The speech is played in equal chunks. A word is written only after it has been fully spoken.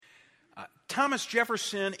Thomas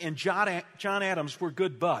Jefferson and John Adams were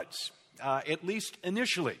good buds, at least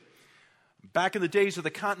initially. Back in the days of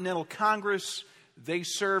the Continental Congress, they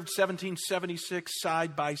served 1776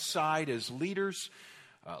 side by side as leaders.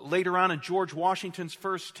 Later on in George Washington's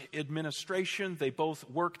first administration, they both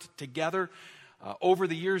worked together. Over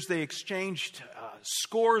the years, they exchanged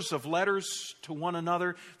scores of letters to one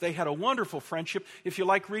another. They had a wonderful friendship. If you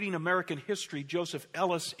like reading American history, Joseph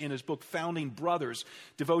Ellis, in his book Founding Brothers,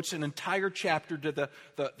 devotes an entire chapter to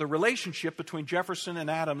the relationship between Jefferson and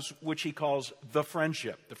Adams, which he calls the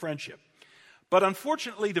friendship. But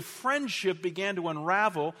unfortunately, the friendship began to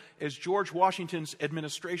unravel as George Washington's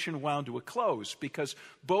administration wound to a close, because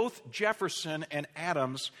both Jefferson and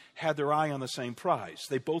Adams had their eye on the same prize.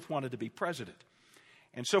 They both wanted to be president.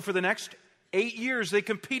 And so for the next 8 years, they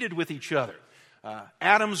competed with each other.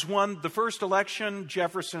 Adams won the first election,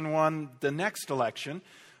 Jefferson won the next election,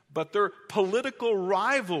 but their political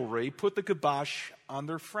rivalry put the kibosh on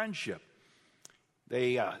their friendship.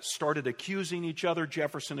 They started accusing each other.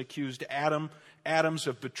 Jefferson accused Adams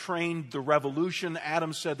of betraying the revolution.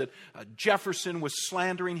 Adams said that Jefferson was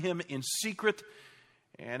slandering him in secret.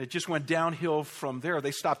 And it just went downhill from there.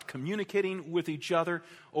 They stopped communicating with each other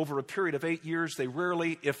over a period of 8 years. They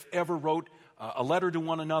rarely, if ever, wrote a letter to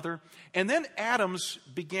one another. And then Adams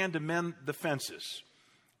began to mend the fences.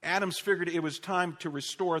 Adams figured it was time to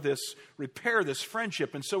repair this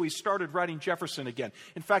friendship, and so he started writing Jefferson again.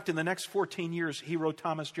 In fact, in the next 14 years, he wrote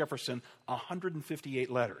Thomas Jefferson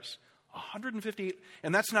 158 letters. 158,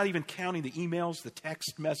 and that's not even counting the emails, the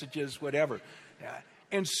text messages, whatever.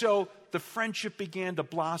 And so the friendship began to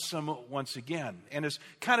blossom once again. And as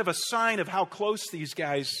kind of a sign of how close these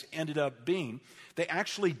guys ended up being, they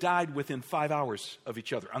actually died within 5 hours of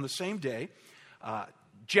each other. On the same day,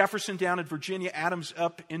 Jefferson down in Virginia, Adams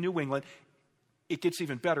up in New England. It gets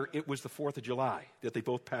even better. It was the 4th of July that they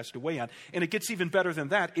both passed away on. And it gets even better than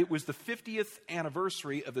that. It was the 50th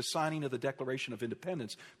anniversary of the signing of the Declaration of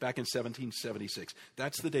Independence back in 1776.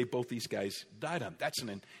 That's the day both these guys died on. That's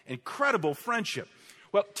an incredible friendship.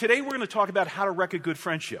 Well, today we're going to talk about how to wreck a good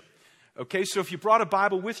friendship. Okay, so if you brought a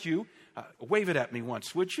Bible with you, wave it at me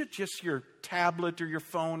once, would you? Just your tablet or your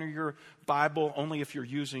phone or your Bible, only if you're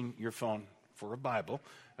using your phone for a Bible,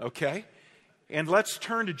 okay? And let's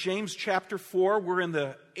turn to James chapter 4. We're in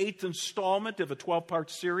the 8th installment of a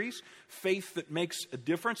 12-part series, Faith That Makes a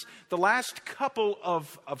Difference. The last couple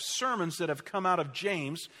of sermons that have come out of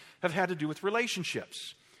James have had to do with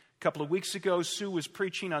relationships. A couple of weeks ago, Sue was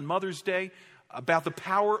preaching on Mother's Day about the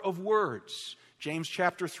power of words. James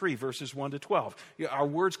chapter 3, verses 1 to 12. Our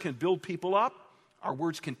words can build people up. Our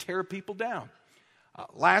words can tear people down.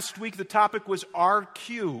 Last week, the topic was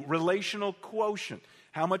RQ, relational quotient.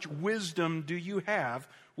 How much wisdom do you have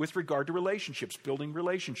with regard to relationships, building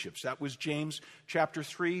relationships? That was James chapter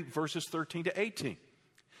 3, verses 13 to 18.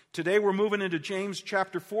 Today, we're moving into James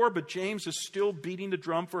chapter 4, but James is still beating the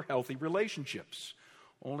drum for healthy relationships.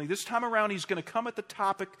 Only this time around, he's going to come at the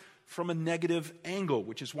topic from a negative angle,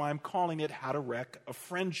 which is why I'm calling it How to Wreck a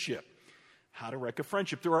Friendship. How to Wreck a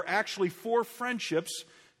Friendship. There are actually 4 friendships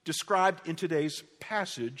described in today's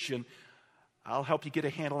passage, and I'll help you get a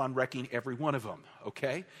handle on wrecking every one of them,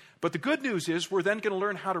 okay? But the good news is we're then going to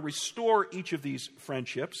learn how to restore each of these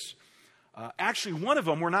friendships. Actually, one of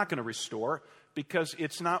them we're not going to restore because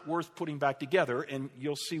it's not worth putting back together, and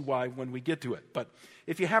you'll see why when we get to it. But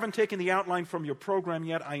if you haven't taken the outline from your program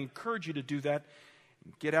yet, I encourage you to do that.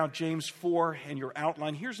 Get out James 4 and your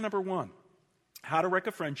outline. Here's number 1, how to wreck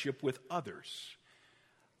a friendship with others.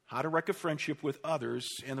 How to wreck a friendship with others.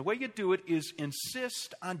 And the way you do it is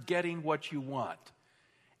insist on getting what you want.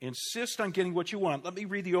 Insist on getting what you want. Let me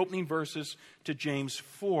read the opening verses to James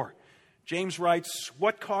 4. James writes,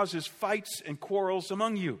 "What causes fights and quarrels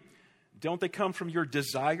among you? Don't they come from your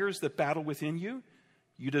desires that battle within you?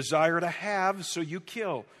 You desire to have, so you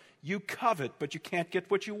kill. You covet, but you can't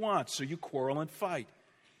get what you want, so you quarrel and fight.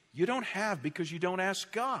 You don't have because you don't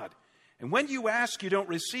ask God. And when you ask, you don't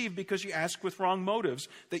receive because you ask with wrong motives,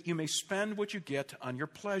 that you may spend what you get on your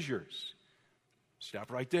pleasures."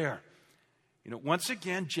 Stop right there. Once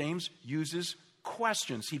again, James uses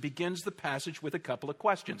questions. He begins the passage with a couple of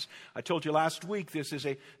questions. I told you last week this is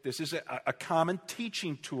a common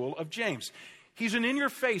teaching tool of James. He's an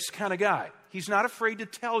in-your-face kind of guy. He's not afraid to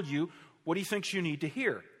tell you what he thinks you need to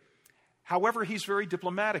hear. However, he's very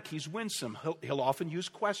diplomatic. He's winsome. He'll often use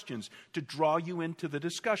questions to draw you into the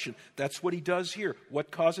discussion. That's what he does here.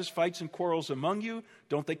 What causes fights and quarrels among you?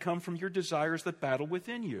 Don't they come from your desires that battle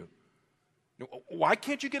within you? Why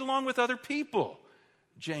can't you get along with other people?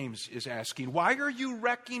 James is asking. Why are you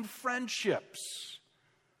wrecking friendships?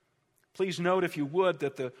 Please note, if you would,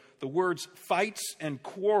 that the words fights and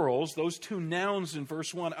quarrels, those two nouns in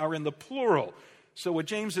verse 1, are in the plural. So what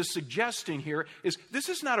James is suggesting here is this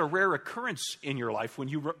is not a rare occurrence in your life when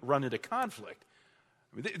you run into conflict.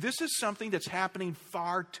 This is something that's happening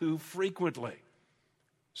far too frequently.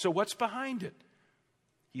 So what's behind it?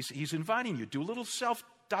 He's inviting you. Do a little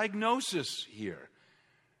self-diagnosis here.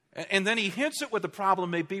 And then he hints at what the problem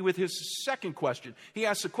may be with his second question. He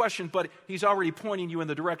asks a question, but he's already pointing you in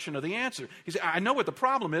the direction of the answer. He says, I know what the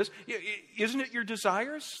problem is. Isn't it your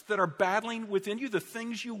desires that are battling within you, the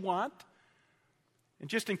things you want? And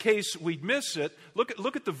just in case we'd miss it,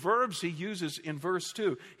 look at the verbs he uses in verse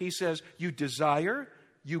 2. He says, you desire,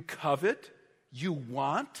 you covet, you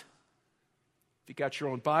want. If you got your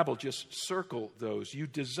own Bible, just circle those. You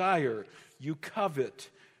desire, you covet,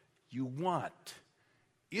 you want.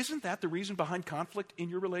 Isn't that the reason behind conflict in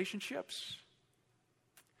your relationships?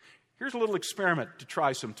 Here's a little experiment to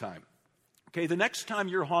try sometime. Okay, the next time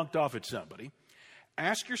you're honked off at somebody,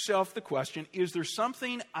 ask yourself the question, is there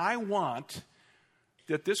something I want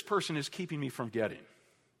that this person is keeping me from getting?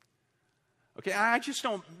 Okay, I just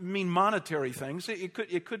don't mean monetary things.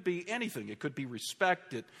 It could be anything. It could be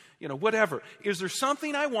respect, whatever. Is there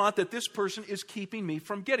something I want that this person is keeping me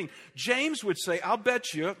from getting? James would say, I'll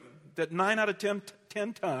bet you that 9 out of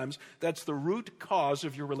 10 times, that's the root cause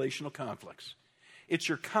of your relational conflicts. It's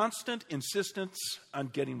your constant insistence on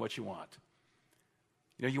getting what you want.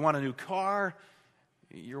 You want a new car.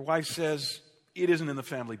 Your wife says, it isn't in the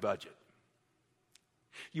family budget.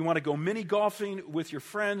 You want to go mini golfing with your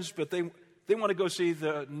friends, but they want to go see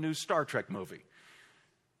the new Star Trek movie.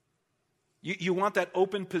 You want that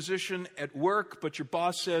open position at work, but your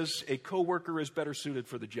boss says a coworker is better suited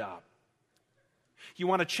for the job. You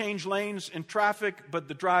want to change lanes in traffic, but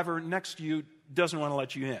the driver next to you doesn't want to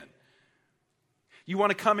let you in. You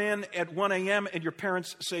want to come in at 1 a.m. and your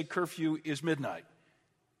parents say curfew is midnight.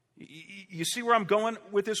 You see where I'm going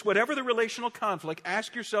with this? Whatever the relational conflict,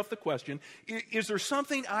 ask yourself the question, is there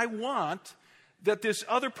something I want that this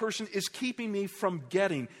other person is keeping me from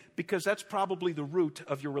getting? Because that's probably the root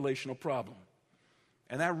of your relational problem.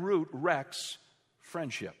 And that root wrecks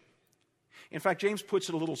friendship. In fact, James puts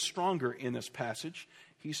it a little stronger in this passage.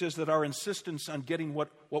 He says that our insistence on getting what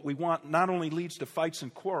we want not only leads to fights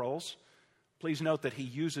and quarrels. Please note that he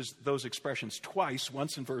uses those expressions twice,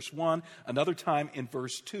 once in verse 1, another time in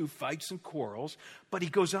verse 2, fights and quarrels. But he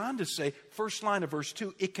goes on to say, first line of verse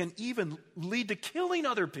 2, it can even lead to killing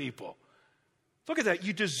other people. Look at that.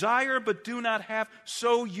 You desire but do not have,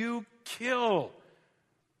 so you kill.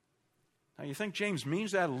 Now, you think James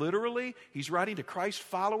means that literally? He's writing to Christ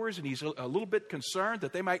followers, and he's a little bit concerned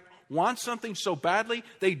that they might want something so badly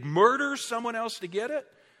they'd murder someone else to get it?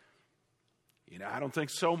 I don't think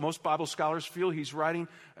so. Most Bible scholars feel he's writing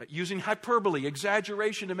using hyperbole,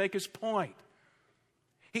 exaggeration to make his point.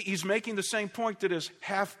 He's making the same point that his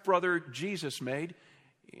half-brother Jesus made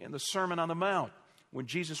in the Sermon on the Mount, when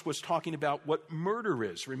Jesus was talking about what murder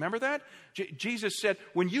is. Remember that? Jesus said,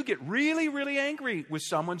 when you get really, really angry with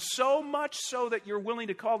someone, so much so that you're willing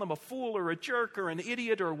to call them a fool or a jerk or an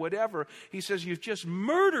idiot or whatever, he says you've just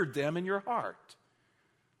murdered them in your heart.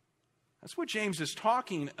 That's what James is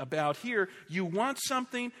talking about here. You want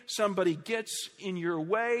something, somebody gets in your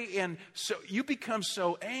way, and so you become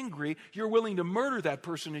so angry, you're willing to murder that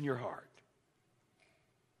person in your heart.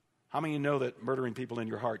 How many of you know that murdering people in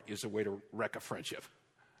your heart is a way to wreck a friendship?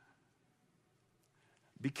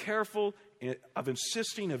 Be careful of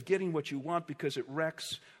insisting of getting what you want because it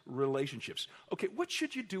wrecks relationships. Okay, what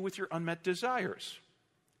should you do with your unmet desires?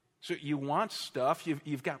 So you want stuff,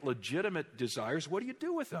 you've got legitimate desires. What do you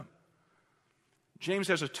do with them? James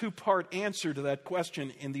has a two-part answer to that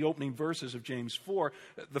question in the opening verses of James 4.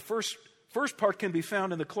 The first part can be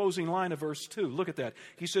found in the closing line of verse 2. Look at that.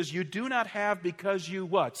 He says, you do not have because you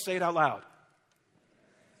what? Say it out loud.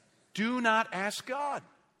 Do not ask God.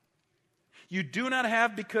 You do not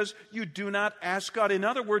have because you do not ask God. In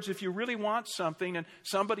other words, if you really want something and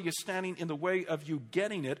somebody is standing in the way of you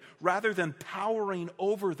getting it, rather than powering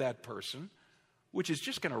over that person, which is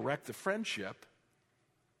just going to wreck the friendship,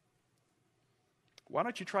 why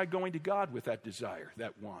don't you try going to God with that desire,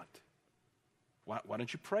 that want? Why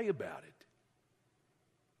don't you pray about it?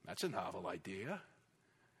 That's a novel idea.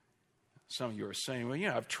 Some of you are saying, well,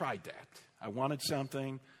 I've tried that. I wanted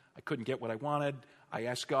something. I couldn't get what I wanted. I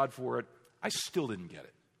asked God for it. I still didn't get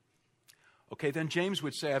it. Okay, then James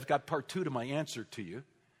would say, I've got part 2 to my answer to you.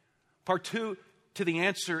 Part 2 to the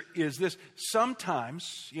answer is this.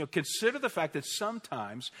 Sometimes, consider the fact that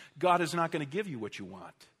sometimes God is not going to give you what you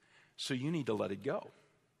want. So you need to let it go.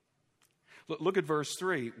 Look at verse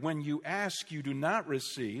 3. When you ask, you do not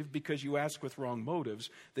receive because you ask with wrong motives,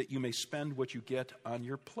 that you may spend what you get on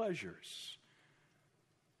your pleasures.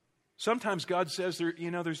 Sometimes God says,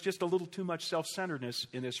 there's just a little too much self-centeredness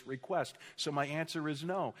in this request. So my answer is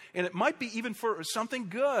no. And it might be even for something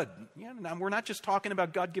good. Now, we're not just talking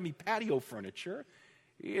about God give me patio furniture.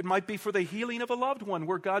 It might be for the healing of a loved one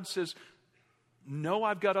where God says, no,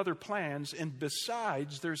 I've got other plans. And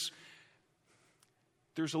besides, there's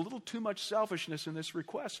a little too much selfishness in this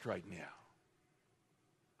request right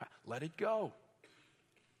now. Let it go.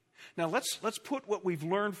 Now, let's put what we've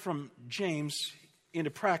learned from James into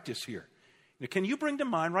practice here. Now, can you bring to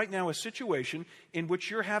mind right now a situation in which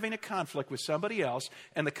you're having a conflict with somebody else,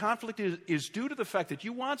 and the conflict is due to the fact that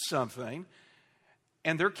you want something,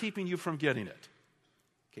 and they're keeping you from getting it?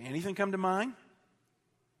 Okay, anything come to mind?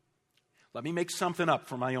 Let me make something up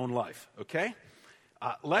for my own life, okay?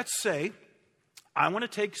 Let's say I want to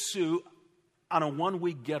take Sue on a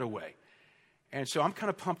 1-week getaway. And so I'm kind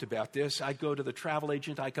of pumped about this. I go to the travel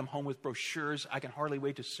agent. I come home with brochures. I can hardly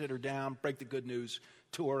wait to sit her down, break the good news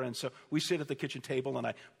to her. And so we sit at the kitchen table, and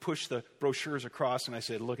I push the brochures across, and I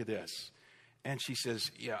say, look at this. And she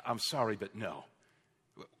says, yeah, I'm sorry, but no.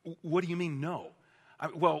 What do you mean no?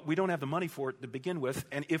 Well, we don't have the money for it to begin with,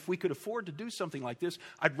 and if we could afford to do something like this,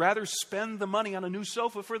 I'd rather spend the money on a new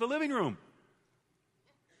sofa for the living room.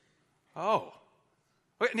 Oh.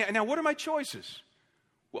 Now, what are my choices?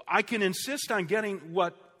 Well, I can insist on getting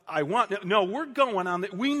what I want. No, we're going on.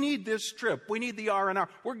 We need this trip. We need the R&R.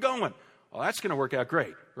 We're going. Well, that's going to work out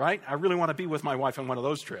great, right? I really want to be with my wife on one of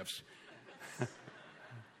those trips.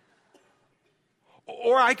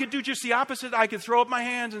 Or I could do just the opposite. I could throw up my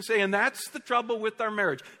hands and say, and that's the trouble with our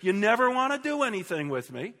marriage. You never want to do anything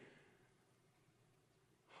with me.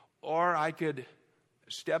 Or I could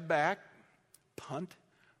step back, punt,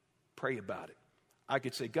 pray about it. I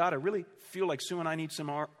could say, God, I really feel like Sue and I need some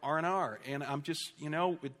R&R. And I'm just,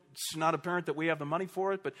 it's not apparent that we have the money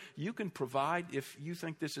for it, but you can provide if you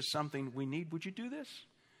think this is something we need. Would you do this?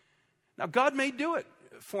 Now, God may do it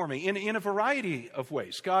for me in a variety of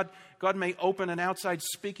ways. God may open an outside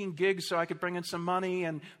speaking gig so I could bring in some money,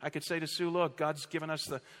 and I could say to Sue, look, God's given us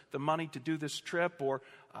the money to do this trip. Or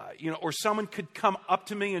someone could come up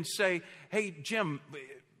to me and say, hey, Jim,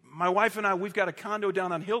 my wife and I, we've got a condo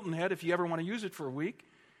down on Hilton Head if you ever want to use it for a week.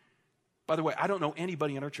 By the way, I don't know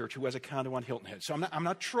anybody in our church who has a condo on Hilton Head, so I'm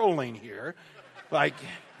not trolling here.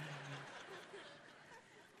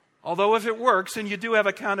 Although if it works and you do have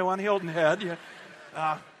a condo on Hilton Head,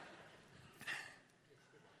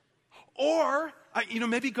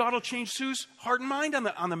 maybe God will change Sue's heart and mind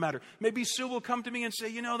on the matter. Maybe Sue will come to me and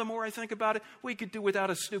say, the more I think about it, we could do without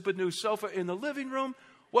a stupid new sofa in the living room.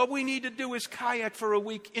 What we need to do is kayak for a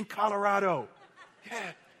week in Colorado. Yeah,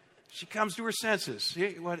 she comes to her senses.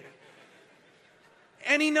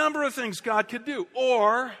 Any number of things God could do.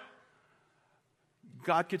 Or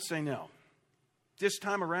God could say no. This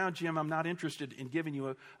time around, Jim, I'm not interested in giving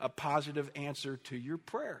you a positive answer to your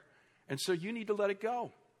prayer. And so you need to let it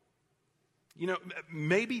go.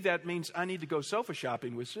 Maybe that means I need to go sofa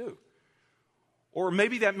shopping with Sue. Or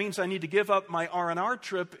maybe that means I need to give up my R&R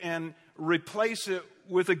trip and replace it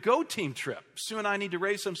with a Go Team trip. Sue and I need to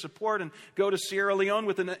raise some support and go to Sierra Leone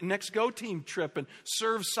with the next Go Team trip and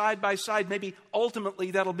serve side by side. Maybe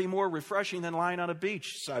ultimately that'll be more refreshing than lying on a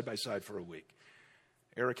beach side by side for a week.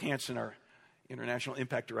 Eric Hansen, our International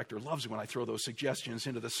Impact Director, loves it when I throw those suggestions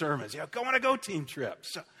into the sermons. Go on a Go Team trip.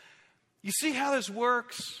 So, you see how this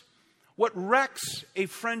works? What wrecks a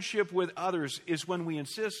friendship with others is when we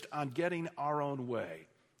insist on getting our own way,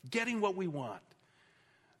 getting what we want.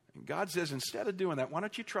 And God says, instead of doing that, why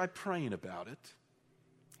don't you try praying about it?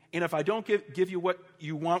 And if I don't give you what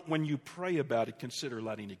you want when you pray about it, consider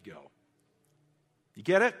letting it go. You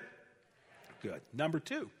get it? Good. Number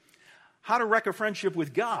 2, how to wreck a friendship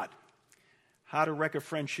with God. How to wreck a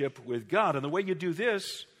friendship with God. And the way you do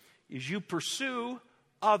this is you pursue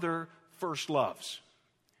other first loves.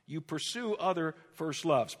 You pursue other first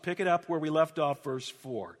loves. Pick it up where we left off, verse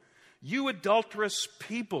 4. You adulterous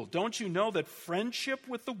people, don't you know that friendship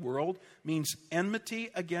with the world means enmity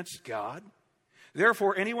against God?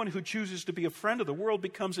 Therefore, anyone who chooses to be a friend of the world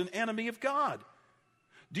becomes an enemy of God.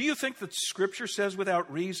 Do you think that Scripture says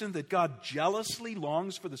without reason that God jealously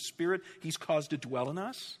longs for the Spirit He's caused to dwell in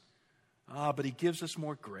us? But He gives us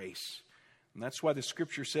more grace. And that's why the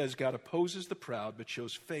Scripture says God opposes the proud but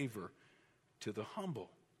shows favor to the humble.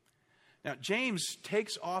 Now, James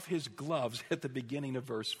takes off his gloves at the beginning of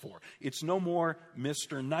verse 4. It's no more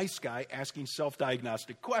Mr. Nice Guy asking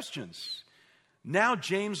self-diagnostic questions. Now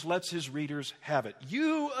James lets his readers have it.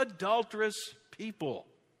 You adulterous people.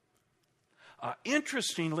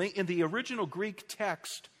 Interestingly, in the original Greek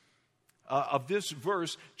text of this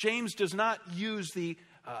verse, James does not use the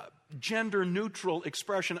gender-neutral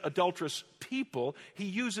expression adulterous people. He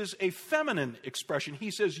uses a feminine expression.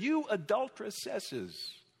 He says, "You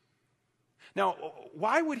adulteresses." Now,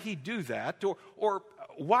 why would he do that? Or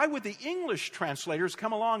why would the English translators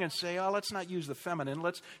come along and say, "Oh, let's not use the feminine,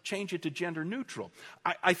 let's change it to gender neutral"?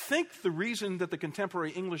 I think the reason that the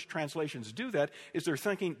contemporary English translations do that is they're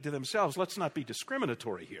thinking to themselves, let's not be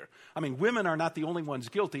discriminatory here. I mean, women are not the only ones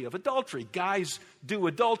guilty of adultery. Guys do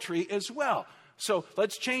adultery as well. So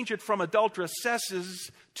let's change it from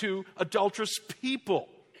adulteresses to adulterous people.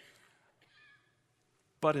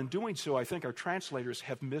 But in doing so, I think our translators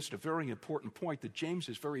have missed a very important point that James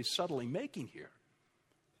is very subtly making here.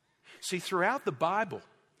 See, throughout the Bible,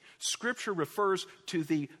 Scripture refers to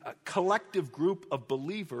the collective group of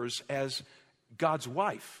believers as God's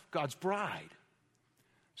wife, God's bride.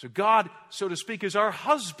 So God, so to speak, is our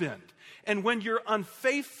husband. And when you're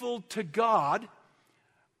unfaithful to God,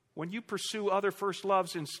 when you pursue other first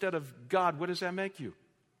loves instead of God, what does that make you?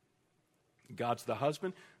 God's the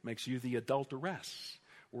husband, makes you the adulteress.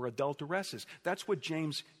 Or adulteresses. That's what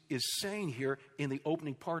James is saying here in the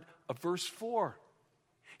opening part of verse 4.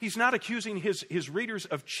 He's not accusing his readers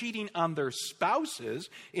of cheating on their spouses,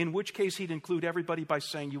 in which case he'd include everybody by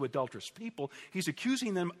saying, "You adulterous people." He's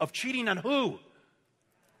accusing them of cheating on who?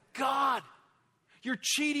 God. You're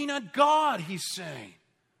cheating on God, he's saying.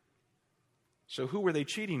 So who were they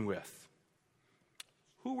cheating with?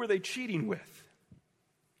 Who were they cheating with?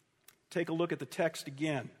 Take a look at the text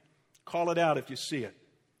again. Call it out if you see it.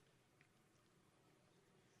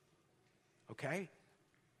 Okay?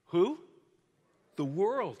 Who? The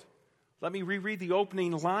world. Let me reread the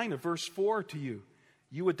opening line of verse 4 to you.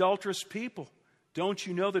 "You adulterous people, don't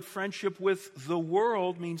you know that friendship with the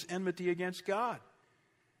world means enmity against God?"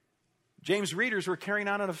 James' readers were carrying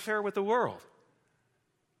on an affair with the world.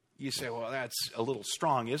 You say, well, that's a little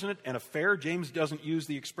strong, isn't it? An affair? James doesn't use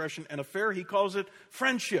the expression an affair. He calls it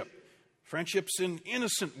friendship. Friendship's an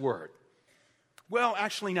innocent word. Well,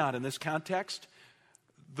 actually not in this context.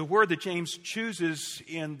 The word that James chooses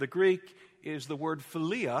in the Greek is the word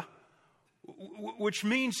philia, which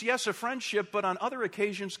means, yes, a friendship, but on other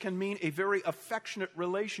occasions can mean a very affectionate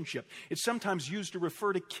relationship. It's sometimes used to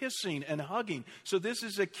refer to kissing and hugging. So this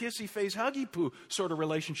is a kissy-face, huggy-poo sort of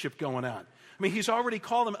relationship going on. I mean, he's already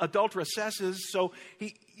called them adulteresses, so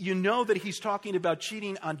you know that he's talking about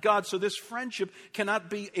cheating on God. So this friendship cannot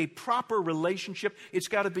be a proper relationship. It's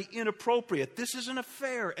got to be inappropriate. This is an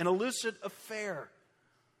affair, an illicit affair.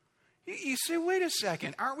 You say, wait a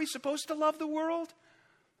second, aren't we supposed to love the world?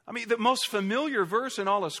 I mean, the most familiar verse in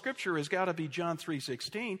all of Scripture has got to be John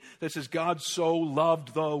 3:16 that says, "God so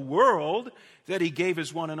loved the world that he gave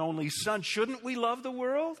his one and only Son." Shouldn't we love the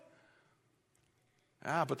world?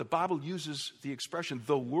 But the Bible uses the expression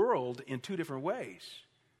 "the world" in two different ways.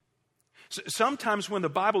 Sometimes when the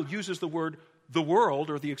Bible uses the word "the world"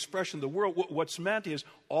 or the expression "the world," what's meant is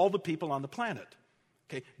all the people on the planet.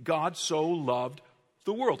 Okay, God so loved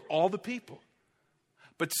the world, all the people.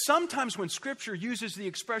 But sometimes when Scripture uses the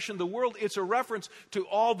expression "the world," it's a reference to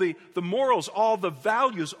all the morals, all the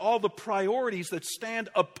values, all the priorities that stand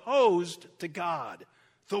opposed to God.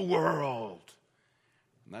 The world.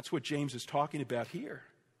 And that's what James is talking about here.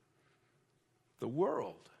 The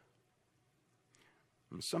world.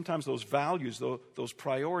 And sometimes those values, those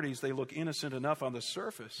priorities, they look innocent enough on the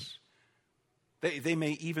surface. They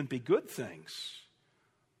may even be good things.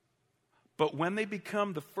 But when they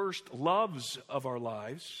become the first loves of our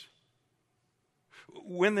lives,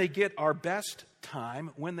 when they get our best time,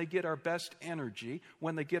 when they get our best energy,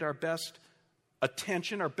 when they get our best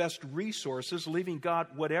attention, our best resources, leaving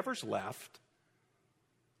God whatever's left,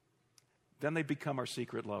 then they become our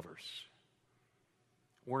secret lovers.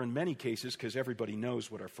 Or in many cases, because everybody knows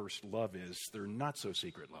what our first love is, they're not so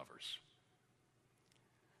secret lovers.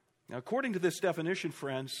 Now, according to this definition,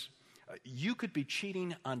 friends, you could be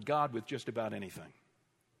cheating on God with just about anything.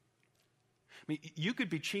 I mean, you could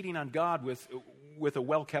be cheating on God with a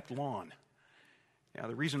well-kept lawn. Now,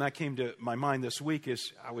 the reason that came to my mind this week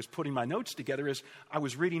is I was putting my notes together as I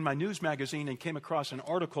was reading my news magazine and came across an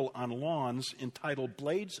article on lawns entitled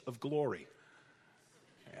 "Blades of Glory."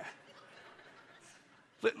 Yeah.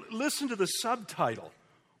 Listen to the subtitle.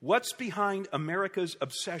 What's behind America's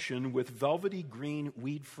obsession with velvety green,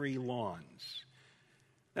 weed-free lawns?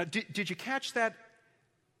 Now, did you catch that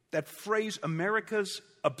phrase, America's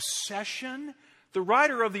obsession? The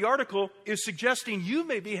writer of the article is suggesting you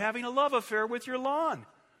may be having a love affair with your lawn.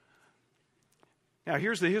 Now,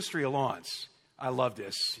 here's the history of lawns. I love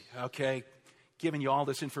this, okay? Giving you all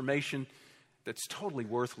this information. that's totally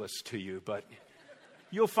worthless to you, but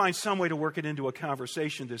you'll find some way to work it into a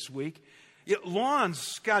conversation this week.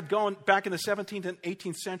 Lawns got going back in the 17th and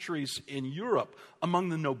 18th centuries in Europe among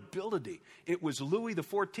the nobility. It was Louis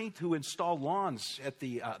XIV who installed lawns at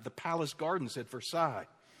the palace gardens at Versailles.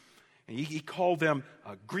 And he called them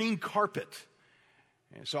green carpet.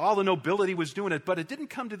 And so all the nobility was doing it, but it didn't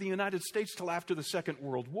come to the United States till after the Second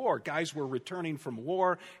World War. Guys were returning from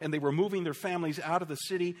war, and they were moving their families out of the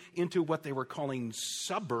city into what they were calling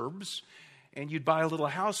suburbs. And you'd buy a little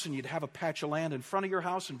house, and you'd have a patch of land in front of your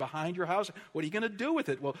house and behind your house. What are you going to do with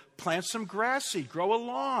it? Well, plant some grass seed, grow a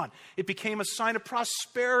lawn. It became a sign of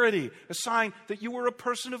prosperity, a sign that you were a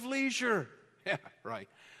person of leisure. Yeah, right.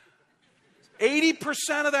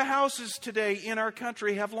 80% of the houses today in our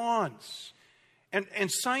country have lawns.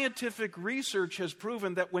 And scientific research has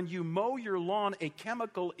proven that when you mow your lawn, a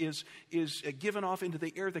chemical is given off into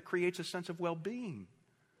the air that creates a sense of well-being.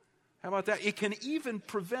 How about that? It can even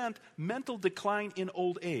prevent mental decline in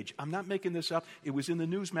old age. I'm not making this up. It was in the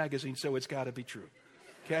news magazine, so it's got to be true.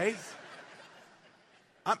 Okay?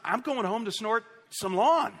 I'm going home to snort some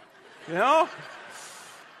lawn, you know?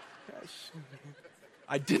 Yes.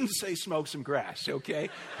 I didn't say smoke some grass, okay?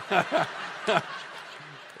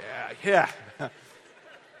 Yeah.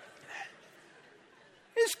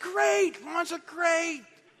 It's great. Lawns are great.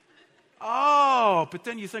 Oh, but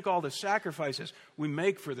then you think all the sacrifices we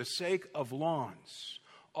make for the sake of lawns,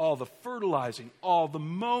 all the fertilizing, all the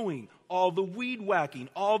mowing, all the weed whacking,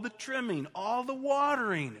 all the trimming, all the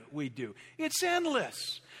watering we do. It's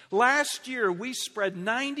endless. Last year, we spread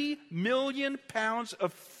 90 million pounds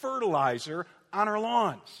of fertilizer on our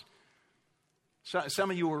lawns. So,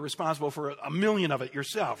 some of you were responsible for 1 million of it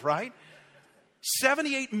yourself, right?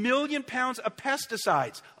 78 million pounds of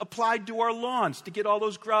pesticides applied to our lawns to get all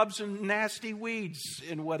those grubs and nasty weeds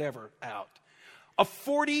and whatever out. A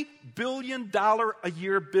 $40 billion a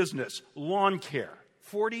year business, lawn care.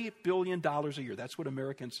 $40 billion a year. That's what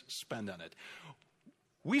Americans spend on it.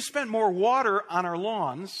 We spent more water on our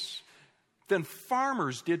lawns than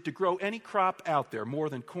farmers did to grow any crop out there. More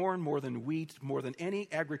than corn, more than wheat, more than any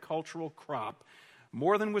agricultural crop.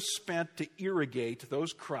 More than was spent to irrigate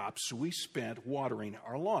those crops, we spent watering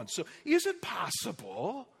our lawns. So is it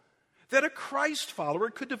possible that a Christ follower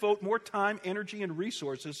could devote more time, energy, and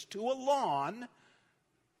resources to a lawn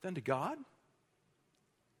than to God?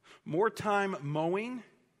 More time mowing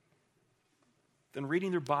than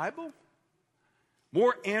reading their Bible?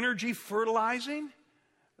 More energy fertilizing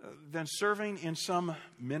than serving in some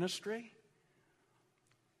ministry?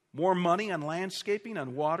 More money on landscaping,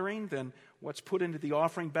 on watering than what's put into the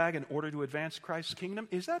offering bag in order to advance Christ's kingdom?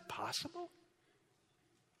 Is that possible?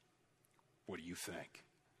 What do you think?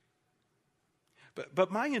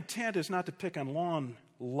 But my intent is not to pick on lawn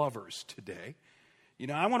lovers today. You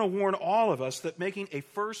know, I want to warn all of us that making a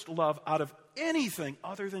first love out of anything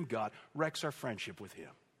other than God wrecks our friendship with Him.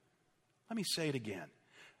 Let me say it again.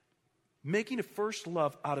 Making a first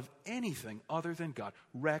love out of anything other than God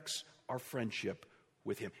wrecks our friendship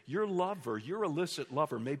with Him. Your lover, your illicit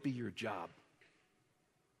lover may be your job.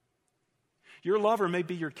 Your lover may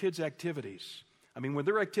be your kids' activities. I mean, when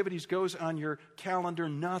their activities goes on your calendar,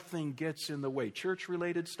 nothing gets in the way.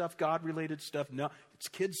 Church-related stuff, God-related stuff, no, it's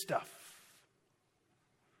kid stuff.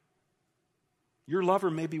 Your lover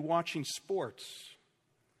may be watching sports.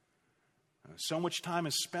 So much time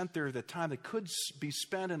is spent there, the time that could be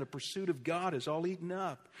spent in a pursuit of God is all eaten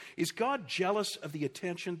up. Is God jealous of the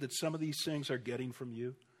attention that some of these things are getting from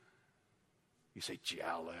you? You say,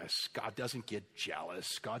 jealous. God doesn't get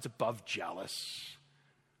jealous. God's above jealous.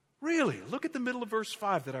 Really? Look at the middle of verse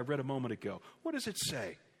 5 that I read a moment ago. What does it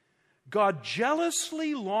say? God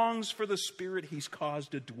jealously longs for the Spirit He's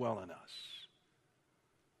caused to dwell in us.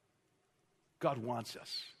 God wants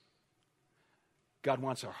us. God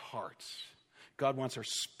wants our hearts. God wants our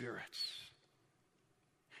spirits.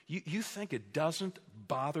 You think it doesn't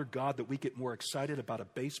bother God that we get more excited about a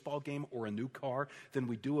baseball game or a new car than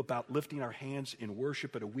we do about lifting our hands in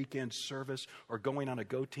worship at a weekend service or going on a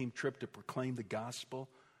go-team trip to proclaim the gospel?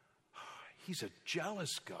 He's a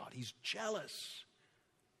jealous God. He's jealous.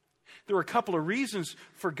 There are a couple of reasons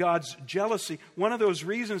for God's jealousy. One of those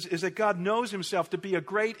reasons is that God knows Himself to be a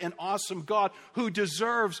great and awesome God who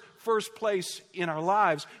deserves first place in our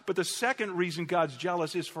lives. But the second reason God's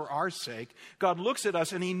jealous is for our sake. God looks at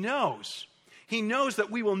us and He knows. He knows that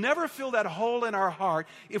we will never fill that hole in our heart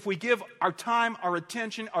if we give our time, our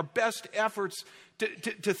attention, our best efforts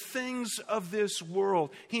to things of this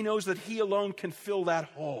world. He knows that He alone can fill that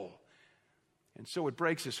hole. And so it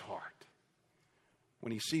breaks His heart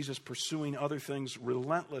when He sees us pursuing other things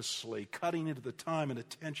relentlessly, cutting into the time and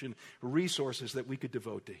attention, resources that we could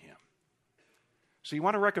devote to Him. So you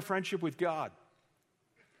want to wreck a friendship with God?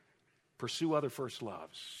 Pursue other first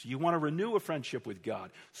loves. You want to renew a friendship with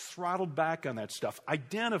God? Throttle back on that stuff.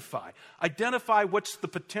 Identify what's the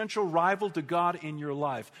potential rival to God in your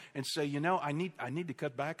life and say, I need to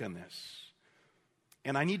cut back on this.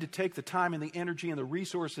 And I need to take the time and the energy and the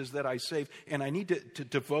resources that I save, and I need to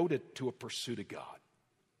devote it to a pursuit of God.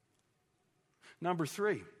 Number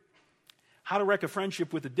 3, how to wreck a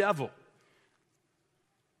friendship with the devil.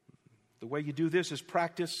 The way you do this is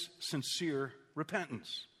practice sincere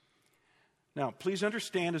repentance. Now, please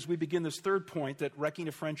understand as we begin this third point that wrecking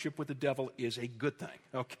a friendship with the devil is a good thing,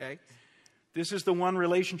 okay? This is the one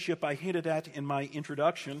relationship I hinted at in my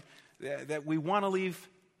introduction that we want to leave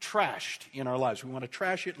trashed in our lives. We want to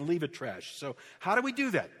trash it and leave it trashed. So how do we do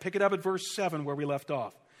that? Pick it up at verse 7 where we left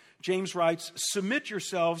off. James writes, "Submit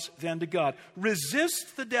yourselves then to God.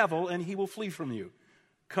 Resist the devil and he will flee from you.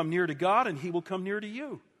 Come near to God and he will come near to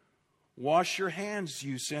you. Wash your hands,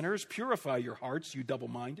 you sinners. Purify your hearts, you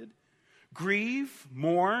double-minded. Grieve,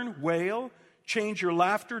 mourn, wail. Change your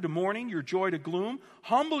laughter to mourning, your joy to gloom.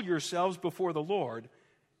 Humble yourselves before the Lord,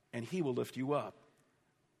 and he will lift you up."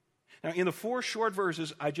 Now, in the 4 short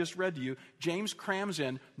verses I just read to you, James crams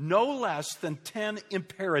in no less than 10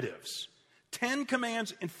 imperatives. 10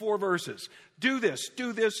 commands in 4 verses. Do this,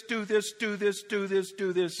 do this, do this, do this, do this,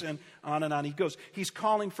 do this, and on he goes. He's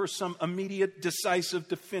calling for some immediate, decisive,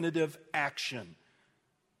 definitive action.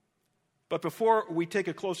 But before we take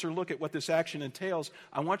a closer look at what this action entails,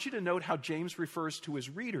 I want you to note how James refers to his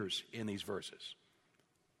readers in these verses.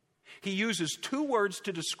 He uses 2 words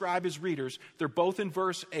to describe his readers. They're both in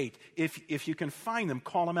verse 8. If you can find them,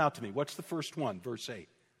 call them out to me. What's the first one? Verse 8.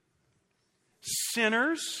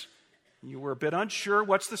 Sinners. You were a bit unsure.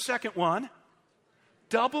 What's the second one?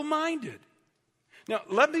 Double-minded. Now,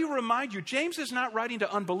 let me remind you, James is not writing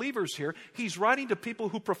to unbelievers here. He's writing to people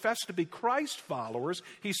who profess to be Christ followers.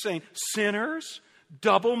 He's saying, sinners,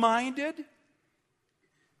 double-minded.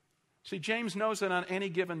 See, James knows that on any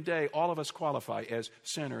given day, all of us qualify as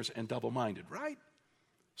sinners and double-minded, right?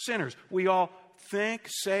 Sinners. We all think,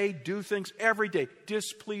 say, do things every day,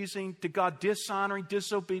 displeasing to God, dishonoring,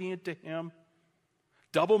 disobedient to Him.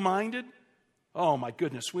 Double-minded. Oh, my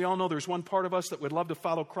goodness. We all know there's one part of us that would love to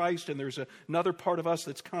follow Christ, and there's another part of us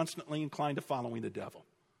that's constantly inclined to following the devil.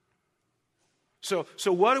 So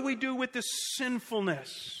what do we do with this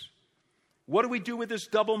sinfulness? What do we do with this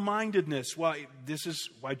double-mindedness? Why, this is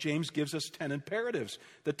why James gives us 10 imperatives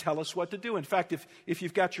that tell us what to do. In fact, if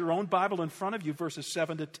you've got your own Bible in front of you, verses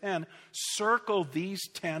 7 to 10, circle these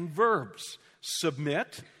 10 verbs.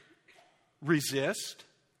 Submit, resist,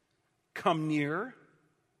 come near,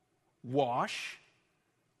 wash,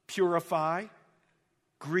 purify,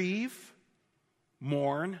 grieve,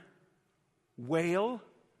 mourn, wail,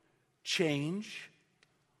 change,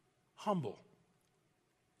 humble.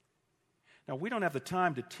 Now, we don't have the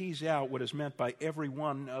time to tease out what is meant by every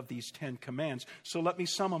one of these 10 commands, so let me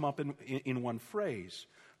sum them up in one phrase.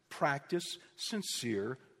 Practice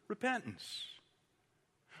sincere repentance.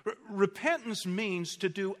 Repentance means to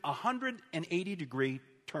do a 180-degree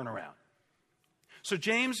turnaround. So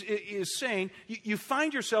James is saying, you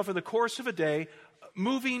find yourself in the course of a day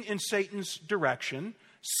moving in Satan's direction.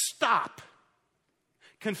 Stop.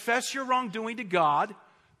 Confess your wrongdoing to God.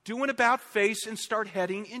 Do an about-face and start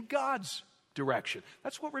heading in God's direction.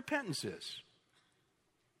 That's what repentance is.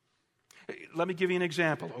 Let me give you an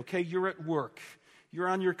example, okay? You're at work. You're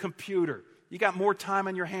on your computer. You got more time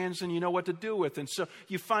on your hands than you know what to do with. And so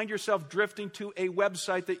you find yourself drifting to a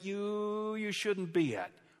website that you shouldn't be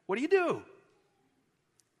at. What do?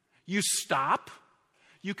 You stop,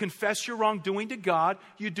 you confess your wrongdoing to God,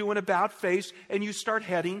 you do an about-face, and you start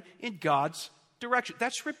heading in God's direction.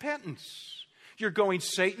 That's repentance. You're going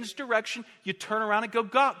Satan's direction, you turn around and go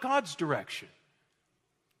God's direction.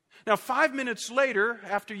 Now, 5 minutes later,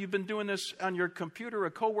 after you've been doing this on your computer,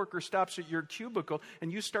 a coworker stops at your cubicle,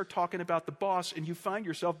 and you start talking about the boss, and you find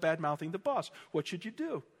yourself bad-mouthing the boss. What should you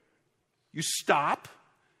do? You stop.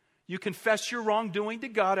 You confess your wrongdoing to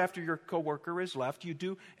God after your coworker has left. You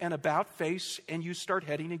do an about-face, and you start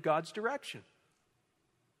heading in God's direction.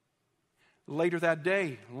 Later that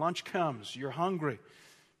day, lunch comes. You're hungry.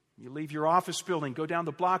 You leave your office building, go down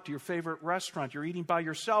the block to your favorite restaurant. You're eating by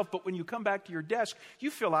yourself, but when you come back to your desk,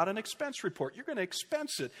 you fill out an expense report. You're going to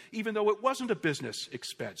expense it, even though it wasn't a business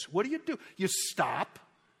expense. What do? You stop.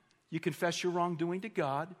 You confess your wrongdoing to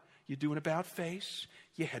God. You do an about-face.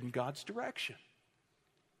 You head in God's direction.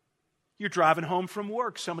 You're driving home from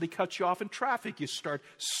work. Somebody cuts you off in traffic. You start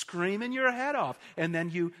screaming your head off. And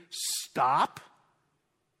then you stop.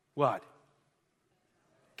 What?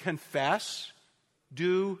 Confess.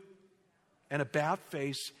 Do an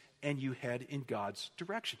about-face and you head in God's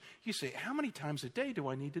direction. You say, how many times a day do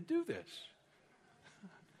I need to do this?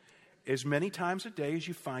 As many times a day as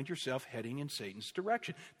you find yourself heading in Satan's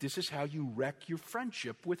direction. This is how you wreck your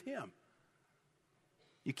friendship with him.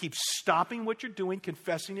 You keep stopping what you're doing,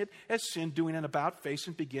 confessing it as sin, doing an about face,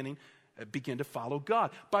 and begin to follow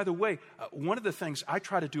God. By the way, one of the things I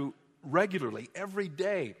try to do regularly, every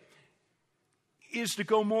day, is to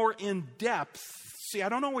go more in depth. See, I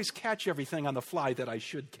don't always catch everything on the fly that I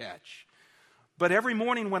should catch. But every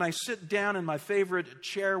morning when I sit down in my favorite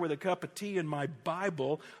chair with a cup of tea and my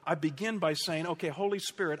Bible, I begin by saying, okay, Holy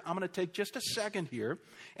Spirit, I'm going to take just a second here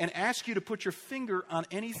and ask you to put your finger on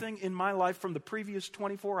anything in my life from the previous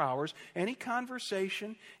 24 hours, any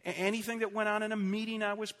conversation, anything that went on in a meeting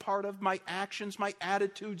I was part of, my actions, my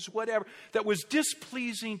attitudes, whatever, that was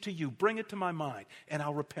displeasing to you. Bring it to my mind and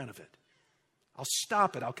I'll repent of it. I'll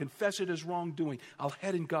stop it. I'll confess it as wrongdoing. I'll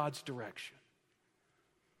head in God's direction.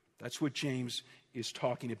 That's what James is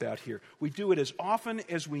talking about here. We do it as often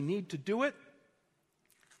as we need to do it.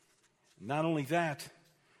 Not only that,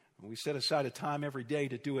 we set aside a time every day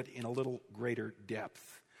to do it in a little greater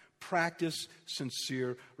depth. Practice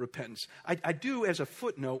sincere repentance. I do, as a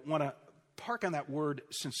footnote, want to park on that word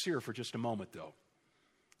sincere for just a moment, though.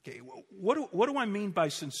 Okay, what do I mean by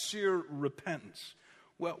sincere repentance?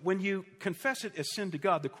 Well, when you confess it as sin to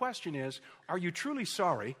God, the question is, are you truly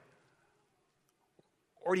sorry?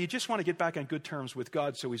 Or do you just want to get back on good terms with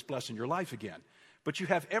God so He's blessing your life again? But you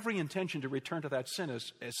have every intention to return to that sin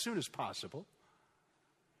as soon as possible.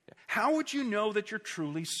 How would you know that you're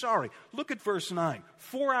truly sorry? Look at verse 9.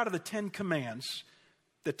 4 out of the 10 commands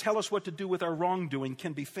that tell us what to do with our wrongdoing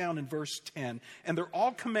can be found in verse 10. And they're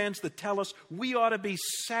all commands that tell us we ought to be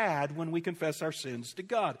sad when we confess our sins to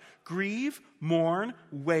God. Grieve, mourn,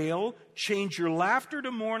 wail, change your laughter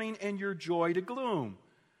to mourning and your joy to gloom.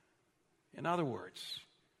 In other words,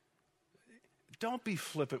 don't be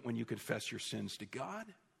flippant when you confess your sins to God.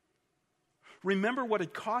 Remember what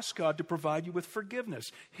it cost God to provide you with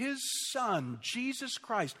forgiveness. His Son, Jesus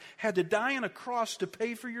Christ, had to die on a cross to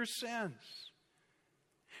pay for your sins.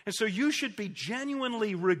 And so you should be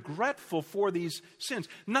genuinely regretful for these sins.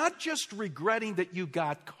 Not just regretting that you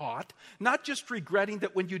got caught. Not just regretting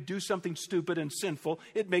that when you do something stupid and sinful,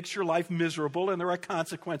 it makes your life miserable and there are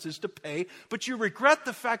consequences to pay. But you regret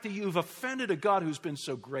the fact that you've offended a God who's been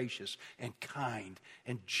so gracious and kind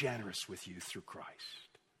and generous with you through Christ.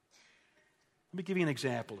 Let me give you an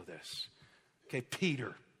example of this. Okay,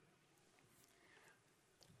 Peter.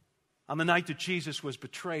 On the night that Jesus was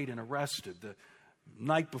betrayed and arrested, the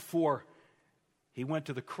night before he went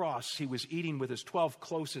to the cross, he was eating with his 12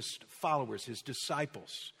 closest followers, his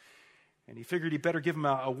disciples. And he figured he better give them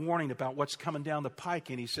a warning about what's coming down the pike.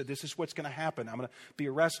 And he said, this is what's going to happen. I'm going to be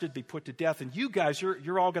arrested, be put to death. And you guys,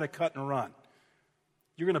 you're all going to cut and run.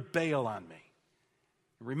 You're going to bail on me.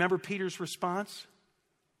 Remember Peter's response?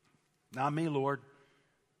 Not me, Lord.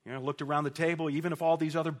 Looked around the table, even if all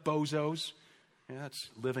these other bozos, that's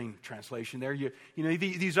Living Translation there.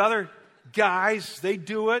 These other guys, they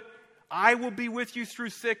do it. I will be with you through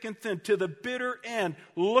thick and thin to the bitter end.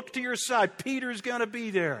 Look to your side. Peter's going to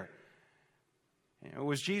be there.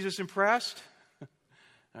 Was Jesus impressed?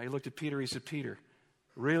 He looked at Peter. He said, Peter,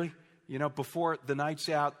 really? Before the night's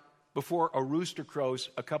out, before a rooster crows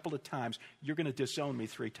a couple of times, you're going to disown me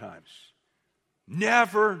 3 times.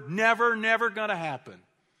 Never, never, never going to happen.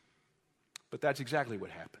 But that's exactly what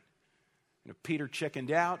happened. Peter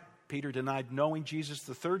chickened out. Peter denied knowing Jesus.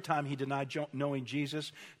 The 3rd time he denied knowing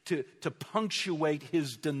Jesus. To punctuate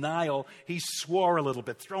his denial, he swore a little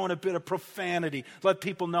bit, throwing a bit of profanity. Let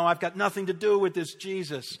people know I've got nothing to do with this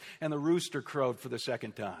Jesus. And the rooster crowed for the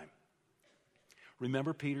 2nd time.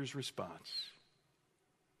 Remember Peter's response.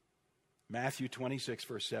 Matthew 26,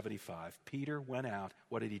 verse 75. Peter went out.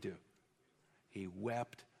 What did he do? He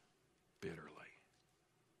wept bitterly.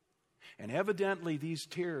 And evidently these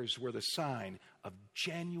tears were the sign of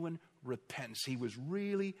genuine repentance. He was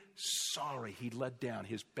really sorry he let down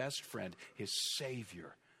his best friend, his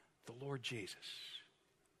Savior, the Lord Jesus.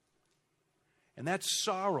 And that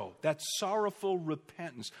sorrow, that sorrowful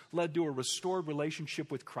repentance led to a restored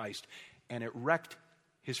relationship with Christ, and it wrecked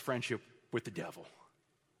his friendship with the devil.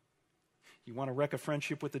 You want to wreck a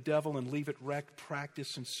friendship with the devil and leave it wrecked?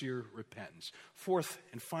 Practice sincere repentance. 4th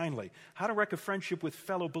and finally, how to wreck a friendship with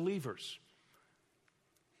fellow believers.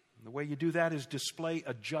 And the way you do that is display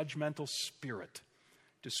a judgmental spirit.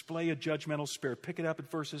 Display a judgmental spirit. Pick it up at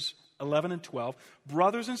verses 11 and 12.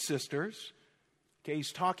 Brothers and sisters, okay,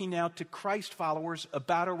 he's talking now to Christ followers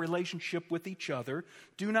about a relationship with each other.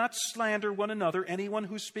 Do not slander one another. Anyone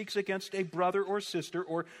who speaks against a brother or sister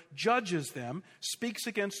or judges them speaks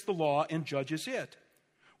against the law and judges it.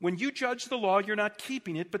 When you judge the law, you're not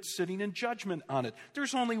keeping it, but sitting in judgment on it.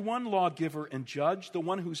 There's only one lawgiver and judge, the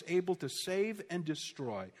one who's able to save and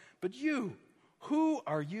destroy. But you, who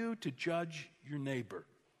are you to judge your neighbor?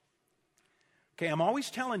 Okay, I'm always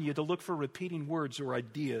telling you to look for repeating words or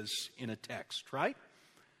ideas in a text, right?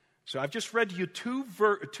 So I've just read to you two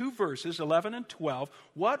verses, 11 and 12.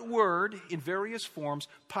 What word in various forms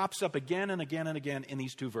pops up again and again and again in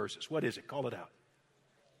these two verses? What is it? Call it out.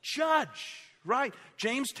 Judge. Right.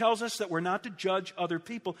 James tells us that we're not to judge other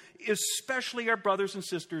people, especially our brothers and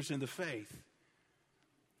sisters in the faith.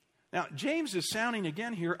 Now, James is sounding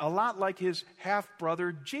again here a lot like his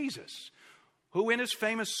half-brother Jesus, who in his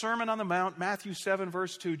famous Sermon on the Mount, Matthew 7,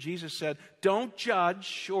 verse 2, Jesus said, "Don't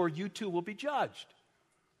judge, or you too will be judged."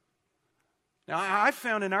 Now, I've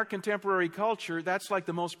found in our contemporary culture, that's like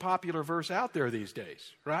the most popular verse out there these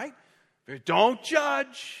days, right? Don't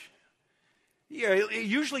judge. Yeah, it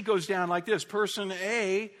usually goes down like this. Person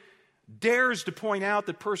A dares to point out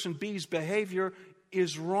that person B's behavior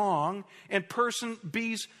is wrong, and person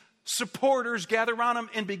B's supporters gather around him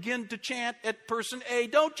and begin to chant at person A,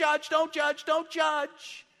 "Don't judge, don't judge, don't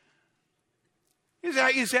judge."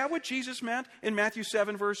 Is that what Jesus meant in Matthew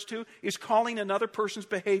 7, verse 2? Is calling another person's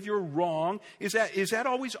behavior wrong? Is that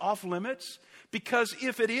always off limits? Because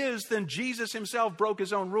if it is, then Jesus himself broke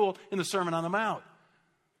his own rule in the Sermon on the Mount.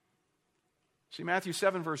 See, Matthew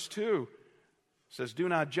 7, verse 2 says, "Do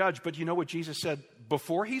not judge." But you know what Jesus said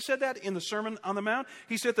before he said that in the Sermon on the Mount?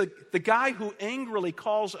 He said that the guy who angrily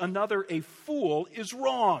calls another a fool is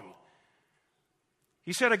wrong.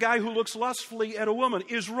 He said a guy who looks lustfully at a woman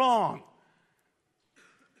is wrong.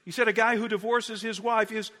 He said a guy who divorces his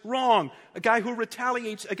wife is wrong. A guy who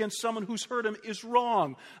retaliates against someone who's hurt him is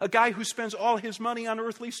wrong. A guy who spends all his money on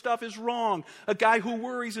earthly stuff is wrong. A guy who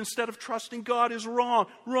worries instead of trusting God is wrong.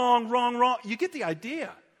 Wrong, wrong, wrong. You get the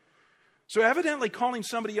idea. So evidently calling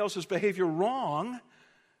somebody else's behavior wrong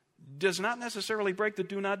does not necessarily break the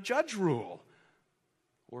do not judge rule,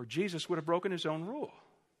 or Jesus would have broken his own rule.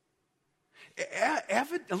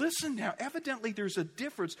 Listen now, evidently there's a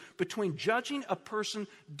difference between judging a person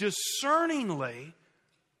discerningly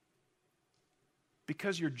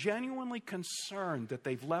because you're genuinely concerned that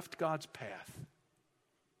they've left God's path.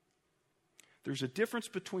 There's a difference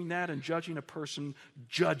between that and judging a person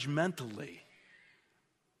judgmentally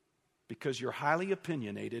because you're highly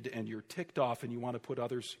opinionated and you're ticked off and you want to put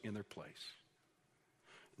others in their place.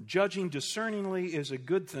 Judging discerningly is a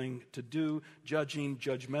good thing to do. Judging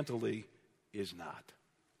judgmentally is not.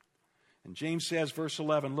 And James says, verse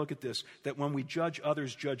 11, look at this, that when we judge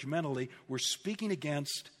others judgmentally, we're speaking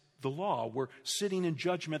against the law. We're sitting in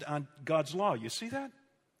judgment on God's law. You see that?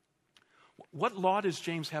 What law does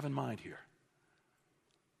James have in mind here?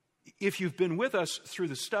 If you've been with us through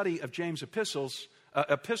the study of James' epistle,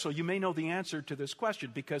 you may know the answer to this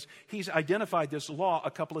question because he's identified this law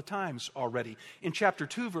a couple of times already. In chapter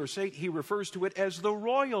 2, verse 8, he refers to it as the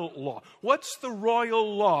royal law. What's the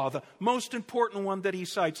royal law? The most important one that he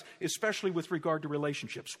cites, especially with regard to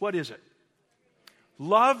relationships. What is it?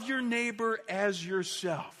 Love your neighbor as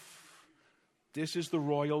yourself. This is the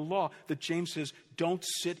royal law that James says, don't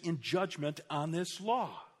sit in judgment on this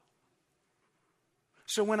law.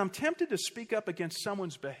 So when I'm tempted to speak up against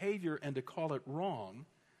someone's behavior and to call it wrong,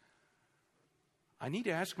 I need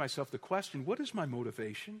to ask myself the question, what is my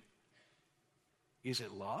motivation? Is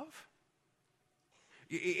it love?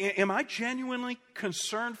 Am I genuinely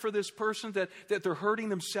concerned for this person that they're hurting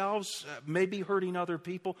themselves, maybe hurting other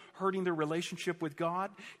people, hurting their relationship with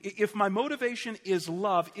God? If my motivation is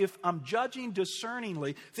love, if I'm judging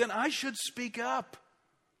discerningly, then I should speak up.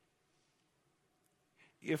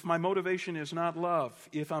 If my motivation is not love,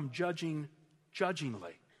 if I'm judging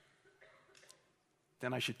judgingly,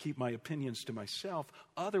 then I should keep my opinions to myself.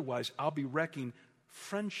 Otherwise, I'll be wrecking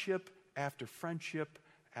friendship after friendship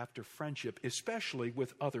after friendship, especially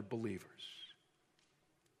with other believers.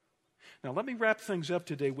 Now, let me wrap things up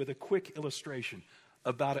today with a quick illustration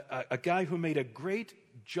about a guy who made a great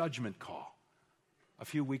judgment call a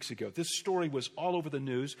few weeks ago. This story was all over the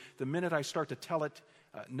news. The minute I start to tell it,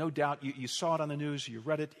 no doubt you saw it on the news, you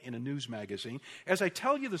read it in a news magazine. As I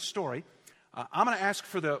tell you the story, I'm going to ask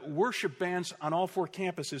for the worship bands on all 4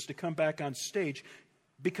 campuses to come back on stage,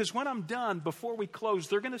 because when I'm done, before we close,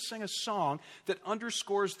 they're going to sing a song that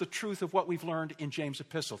underscores the truth of what we've learned in James'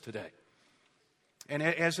 epistle today. And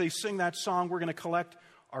as they sing that song, we're going to collect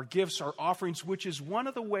our gifts, our offerings, which is one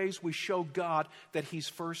of the ways we show God that He's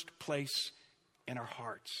first place in our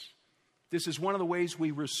hearts. This is one of the ways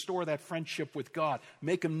we restore that friendship with God,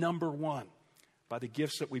 make Him number one by the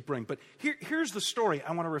gifts that we bring. But here's the story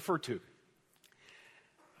I want to refer to.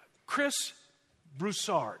 Chris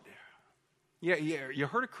Broussard Yeah, you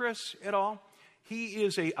heard of Chris at all? He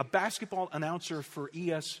is a basketball announcer for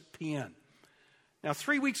ESPN. Now,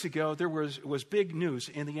 3 weeks ago, there was big news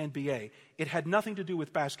in the NBA. It had nothing to do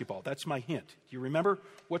with basketball. That's my hint. Do you remember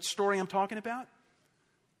what story I'm talking about?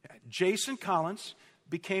 Jason Collins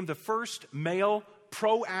became the first male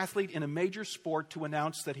pro athlete in a major sport to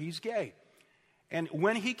announce that he's gay. And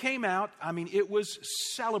when he came out, it was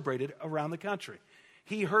celebrated around the country.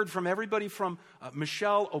 He heard from everybody from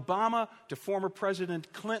Michelle Obama to former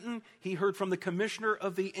President Clinton. He heard from the commissioner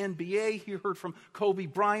of the NBA. He heard from Kobe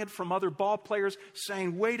Bryant, from other ball players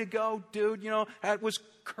saying, way to go, dude. That was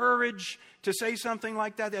courage to say something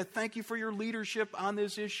like that. Thank you for your leadership on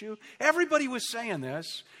this issue. Everybody was saying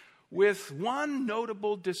this with one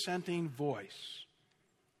notable dissenting voice.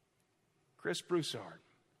 Chris Broussard,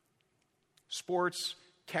 sports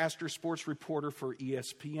reporter for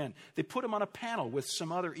ESPN. They put him on a panel with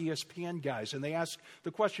some other ESPN guys, and they asked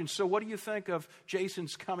the question, so what do you think of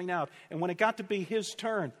Jason's coming out? And when it got to be his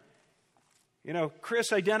turn,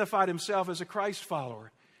 Chris identified himself as a Christ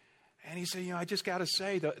follower. And he said, I just got to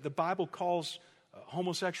say, the Bible calls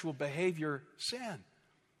homosexual behavior sin.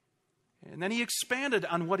 And then he expanded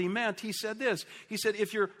on what he meant. He said this. He said,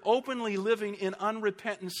 if you're openly living in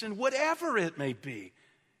unrepentant sin, whatever it may be,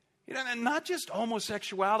 and not just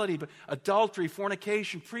homosexuality, but adultery,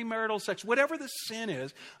 fornication, premarital sex, whatever the sin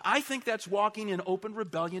is, I think that's walking in open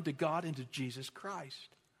rebellion to God and to Jesus Christ.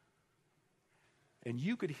 And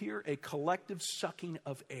you could hear a collective sucking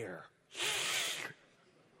of air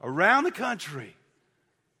around the country.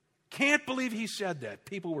 Can't believe he said that.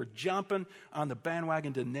 People were jumping on the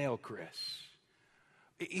bandwagon to nail Chris.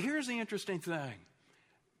 Here's the interesting thing.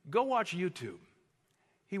 Go watch YouTube.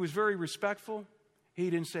 He was very respectful. He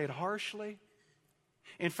didn't say it harshly.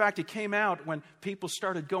 In fact, it came out when people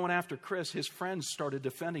started going after Chris, his friends started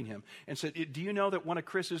defending him and said, do you know that one of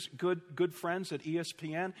Chris's good friends at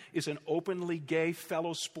ESPN is an openly gay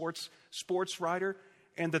fellow sports writer,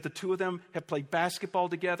 and that the two of them have played basketball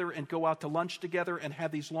together and go out to lunch together and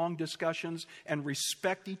have these long discussions and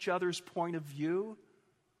respect each other's point of view?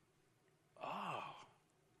 Oh.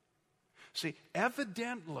 See,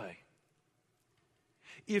 evidently,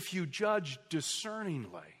 if you judge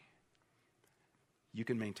discerningly, you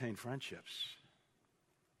can maintain friendships.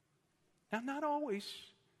 Now, not always,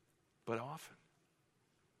 but often.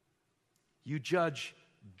 You judge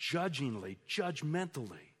judgingly,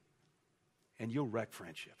 judgmentally, and you'll wreck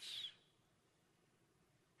friendships.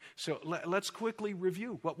 So let's quickly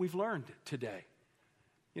review what we've learned today.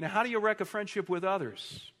 How do you wreck a friendship with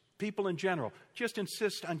others? People in general. Just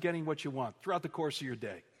insist on getting what you want throughout the course of your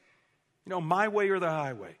day. My way or the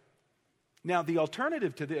highway. Now, the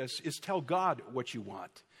alternative to this is tell God what you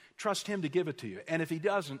want. Trust Him to give it to you. And if He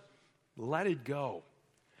doesn't, let it go.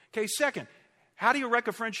 Okay, second, how do you wreck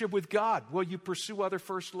a friendship with God? Well, you pursue other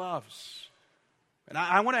first loves. And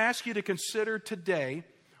I want to ask you to consider today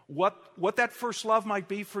what that first love might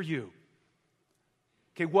be for you.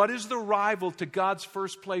 Okay, what is the rival to God's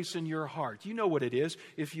first place in your heart? You know what it is.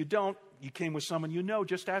 If you don't, you came with someone you know,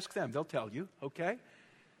 just ask them. They'll tell you, okay?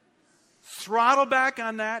 Throttle back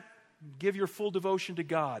on that. Give your full devotion to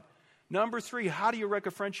God. Number 3, how do you wreck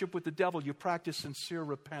a friendship with the devil? You practice sincere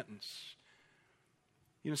repentance.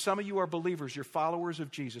 Some of you are believers, you're followers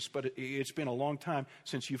of Jesus, but it's been a long time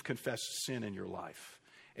since you've confessed sin in your life.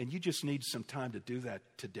 And you just need some time to do that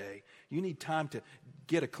today. You need time to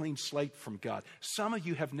get a clean slate from God. Some of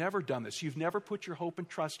you have never done this. You've never put your hope and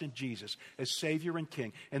trust in Jesus as Savior and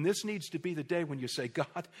King. And this needs to be the day when you say,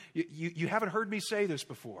 God, you haven't heard me say this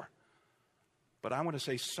before, but I want to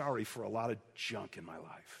say sorry for a lot of junk in my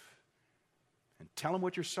life. And tell Him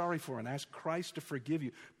what you're sorry for and ask Christ to forgive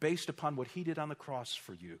you based upon what He did on the cross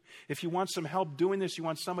for you. If you want some help doing this, you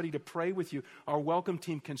want somebody to pray with you, our welcome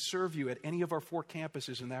team can serve you at any of our 4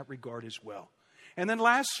 campuses in that regard as well. And then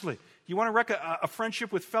lastly, you want to wreck a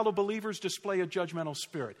friendship with fellow believers, display a judgmental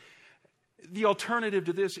spirit. The alternative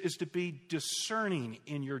to this is to be discerning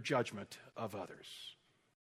in your judgment of others.